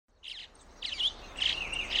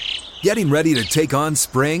Getting ready to take on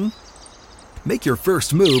spring? Make your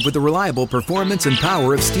first move with the reliable performance and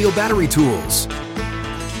power of Steel battery tools.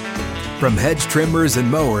 From hedge trimmers and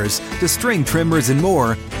mowers to string trimmers and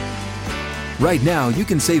more, right now you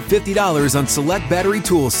can save $50 on select battery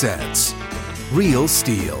tool sets. Real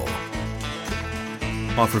Steel.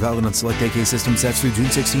 Offer valid on select AK system sets through June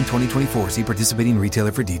 16, 2024. See participating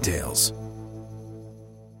retailer for details.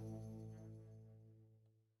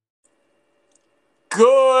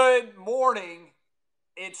 Good morning.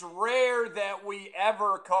 It's rare that we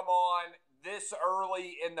ever come on this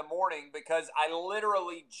early in the morning because I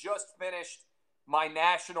literally just finished my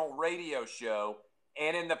national radio show.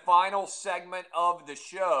 And in the final segment of the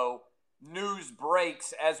show, news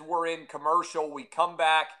breaks as we're in commercial. We come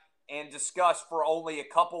back and discuss for only a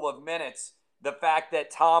couple of minutes the fact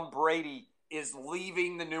that Tom Brady is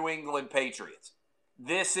leaving the New England Patriots.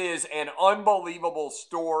 This is an unbelievable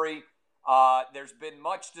story. There's been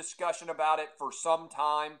much discussion about it for some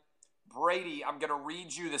time. Brady, I'm going to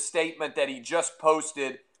read you the statement that he just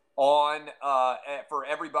posted on for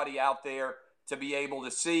everybody out there to be able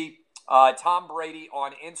to see. Tom Brady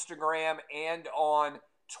on Instagram and on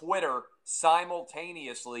Twitter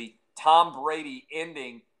simultaneously. Tom Brady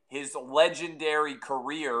ending his legendary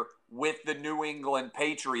career with the New England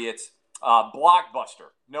Patriots.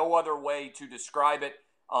 Blockbuster. No other way to describe it.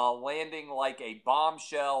 Landing like a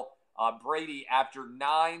bombshell. Brady, after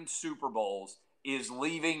 9 Super Bowls, is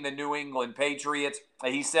leaving the New England Patriots.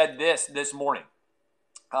 He said this morning.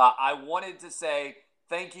 I wanted to say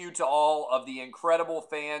thank you to all of the incredible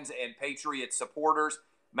fans and Patriot supporters.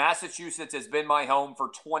 Massachusetts has been my home for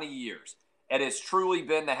 20 years. It has truly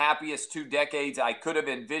been the happiest 2 decades I could have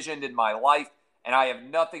envisioned in my life, and I have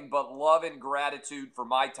nothing but love and gratitude for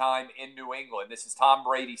my time in New England. This is Tom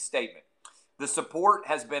Brady's statement. The support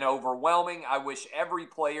has been overwhelming. I wish every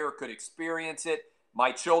player could experience it.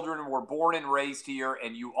 My children were born and raised here,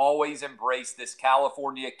 and you always embrace this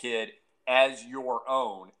California kid as your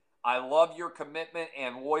own. I love your commitment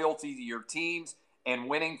and loyalty to your teams, and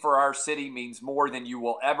winning for our city means more than you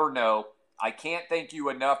will ever know. I can't thank you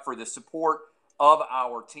enough for the support of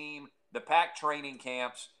our team, the packed training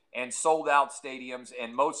camps, and sold-out stadiums,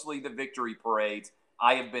 and mostly the victory parades.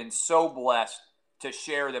 I have been so blessed to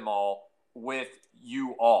share them all with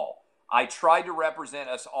you all. I tried to represent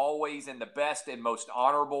us always in the best and most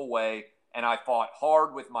honorable way, and I fought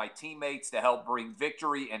hard with my teammates to help bring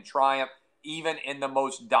victory and triumph even in the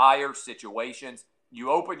most dire situations. You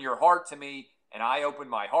open your heart to me, and I open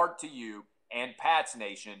my heart to you, and Pats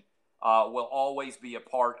Nation will always be a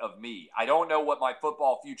part of me. I don't know what my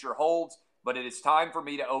football future holds, but it is time for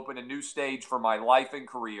me to open a new stage for my life and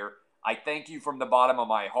career. I thank you from the bottom of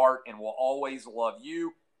my heart and will always love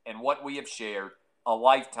you and what we have shared, a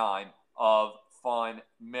lifetime of fun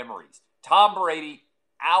memories. Tom Brady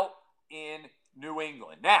out in New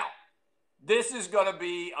England. Now, this is going to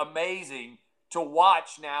be amazing to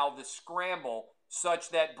watch now, the scramble, such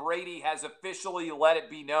that Brady has officially let it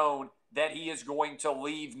be known that he is going to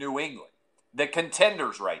leave New England. The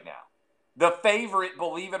contenders right now. The favorite,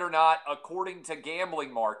 believe it or not, according to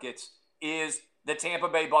gambling markets, is the Tampa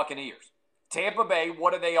Bay Buccaneers. Tampa Bay,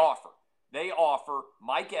 what do they offer? They offer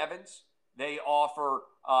Mike Evans. They offer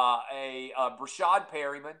a Brashad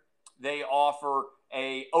Perryman. They offer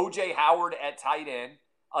a O.J. Howard at tight end,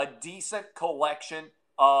 a decent collection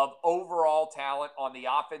of overall talent on the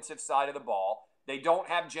offensive side of the ball. They don't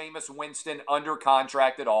have Jameis Winston under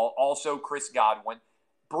contract at all. Also, Chris Godwin.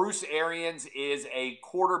 Bruce Arians is a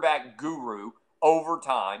quarterback guru over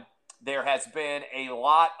time. There has been a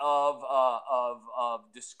lot of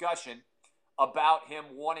discussion about him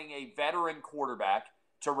wanting a veteran quarterback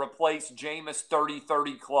to replace Jameis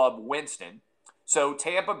 30-30 club Winston. So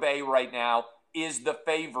Tampa Bay right now is the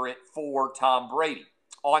favorite for Tom Brady.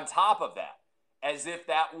 On top of that, as if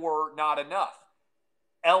that were not enough,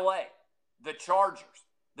 LA, the Chargers,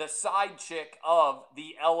 the side chick of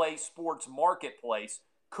the LA sports marketplace.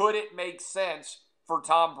 Could it make sense for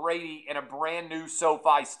Tom Brady in a brand new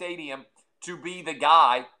SoFi Stadium to be the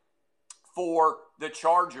guy for the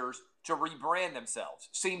Chargers to rebrand themselves?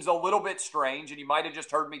 Seems a little bit strange, and you might have just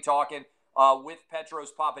heard me talking with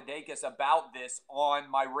Petros Papadakis about this on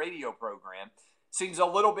my radio program. Seems a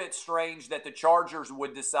little bit strange that the Chargers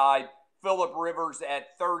would decide Phillip Rivers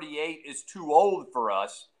at 38 is too old for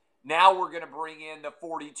us. Now we're going to bring in the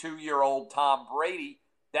 42-year-old Tom Brady.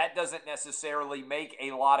 That doesn't necessarily make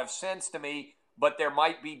a lot of sense to me, but there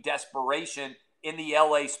might be desperation in the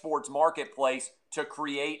LA sports marketplace to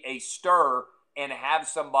create a stir and have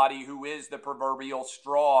somebody who is the proverbial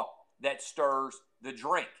straw that stirs the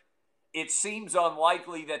drink. It seems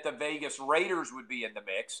unlikely that the Vegas Raiders would be in the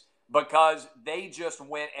mix, because they just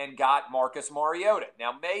went and got Marcus Mariota.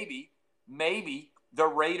 Now, maybe the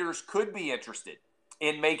Raiders could be interested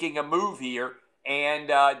in making a move here and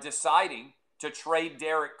deciding to trade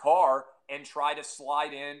Derek Carr and try to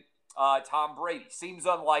slide in Tom Brady. Seems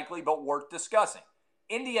unlikely, but worth discussing.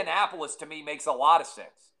 Indianapolis, to me, makes a lot of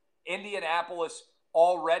sense. Indianapolis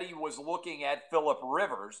already was looking at Phillip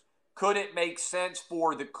Rivers. Could it make sense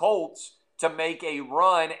for the Colts to make a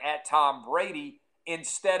run at Tom Brady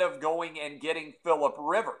instead of going and getting Phillip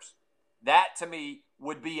Rivers? That, to me,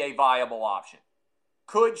 would be a viable option.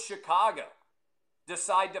 Could Chicago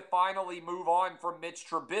decide to finally move on from Mitch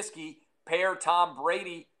Trubisky, pair Tom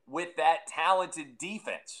Brady with that talented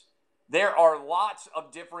defense? There are lots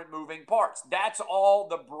of different moving parts. That's all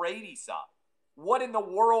the Brady side. What in the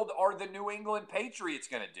world are the New England Patriots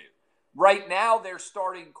going to do? Right now, their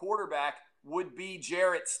starting quarterback would be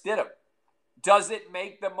Jarrett Stidham. Does it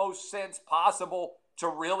make the most sense possible to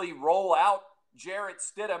really roll out Jarrett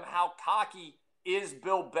Stidham? How cocky is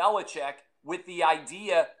Bill Belichick with the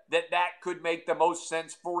idea that could make the most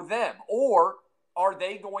sense for them? Or are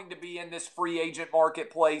they going to be in this free agent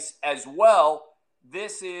marketplace as well?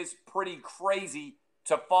 This is pretty crazy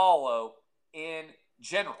to follow in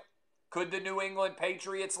general. Could the New England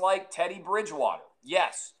Patriots like Teddy Bridgewater?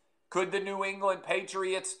 Yes. Could the New England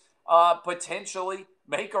Patriots potentially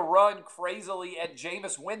make a run crazily at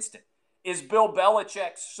Jameis Winston? Is Bill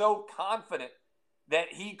Belichick so confident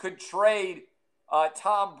that he could trade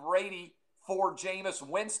Tom Brady for Jameis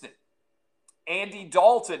Winston? Andy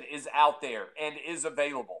Dalton is out there and is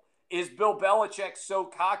available. Is Bill Belichick so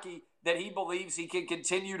cocky that he believes he can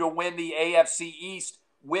continue to win the AFC East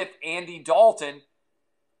with Andy Dalton?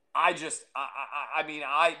 This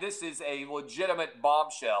is a legitimate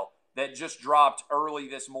bombshell that just dropped early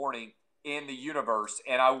this morning in the universe,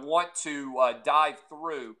 and I want to dive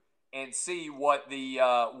through and see what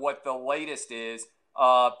the latest is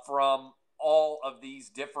from all of these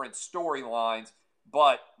different storylines.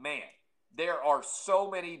 But man, there are so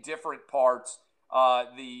many different parts.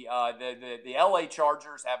 The LA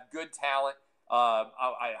Chargers have good talent.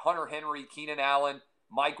 Hunter Henry, Keenan Allen,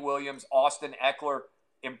 Mike Williams, Austin Eckler,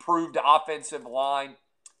 improved offensive line.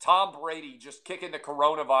 Tom Brady just kicking the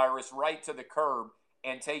coronavirus right to the curb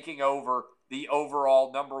and taking over the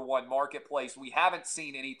overall number one marketplace. We haven't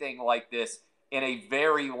seen anything like this in a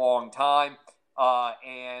very long time.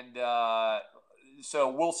 So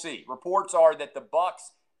we'll see. Reports are that the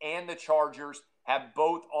Bucs and the Chargers have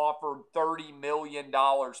both offered $30 million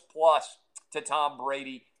plus to Tom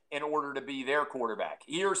Brady in order to be their quarterback.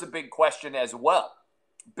 Here's a big question as well.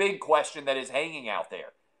 Big question that is hanging out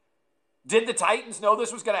there. Did the Titans know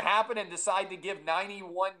this was going to happen and decide to give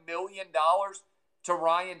 $91 million to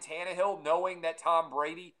Ryan Tannehill, knowing that Tom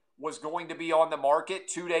Brady was going to be on the market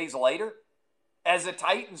 2 days later? As a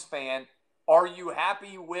Titans fan, are you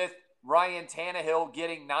happy with Ryan Tannehill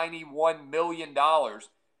getting $91 million,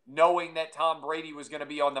 knowing that Tom Brady was going to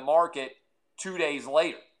be on the market 2 days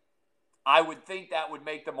later? I would think that would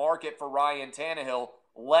make the market for Ryan Tannehill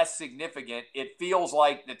less significant. It feels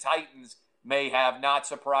like the Titans may have, not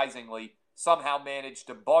surprisingly, somehow managed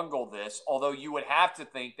to bungle this, although you would have to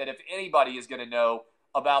think that if anybody is going to know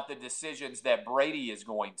about the decisions that Brady is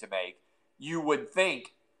going to make, you would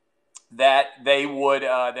think that they would,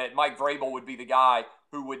 that Mike Vrabel would be the guy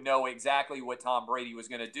who would know exactly what Tom Brady was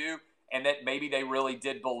going to do, and that maybe they really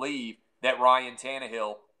did believe that Ryan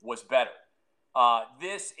Tannehill was better.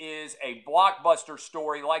 This is a blockbuster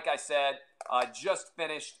story. Like I said, just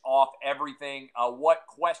finished off everything. What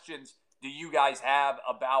questions do you guys have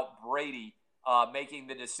about Brady making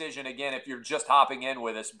the decision? Again, if you're just hopping in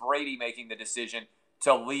with us, Brady making the decision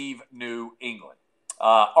to leave New England.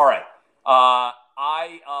 All right.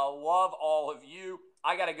 I love all of you.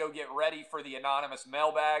 I got to go get ready for the anonymous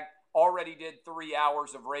mailbag. Already did 3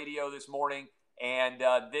 hours of radio this morning, and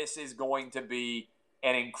this is going to be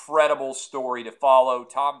an incredible story to follow.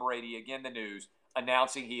 Tom Brady, again, the news,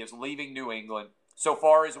 announcing he is leaving New England. So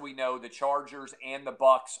far as we know, the Chargers and the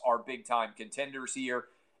Bucs are big-time contenders here.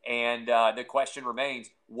 And the question remains,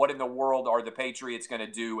 what in the world are the Patriots going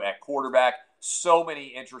to do at quarterback? So many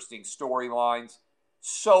interesting storylines.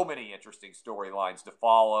 So many interesting storylines to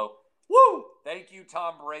follow. Woo! Thank you,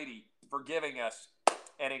 Tom Brady, for giving us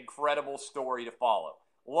an incredible story to follow.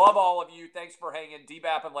 Love all of you. Thanks for hanging.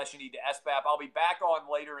 DBAP unless you need to SBAP. I'll be back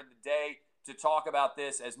on later in the day to talk about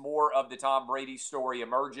this as more of the Tom Brady story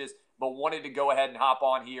emerges, but wanted to go ahead and hop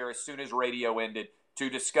on here as soon as radio ended to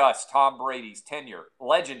discuss Tom Brady's tenure,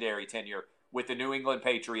 legendary tenure, with the New England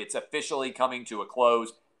Patriots officially coming to a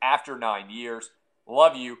close after 9 years.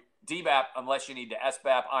 Love you. DBAP unless you need to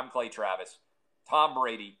SBAP. I'm Clay Travis. Tom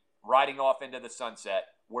Brady riding off into the sunset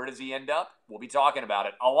Where does he end up? We'll be talking about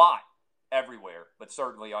it a lot everywhere, but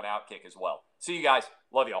certainly on Outkick as well. See you guys.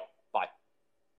 Love y'all. Bye.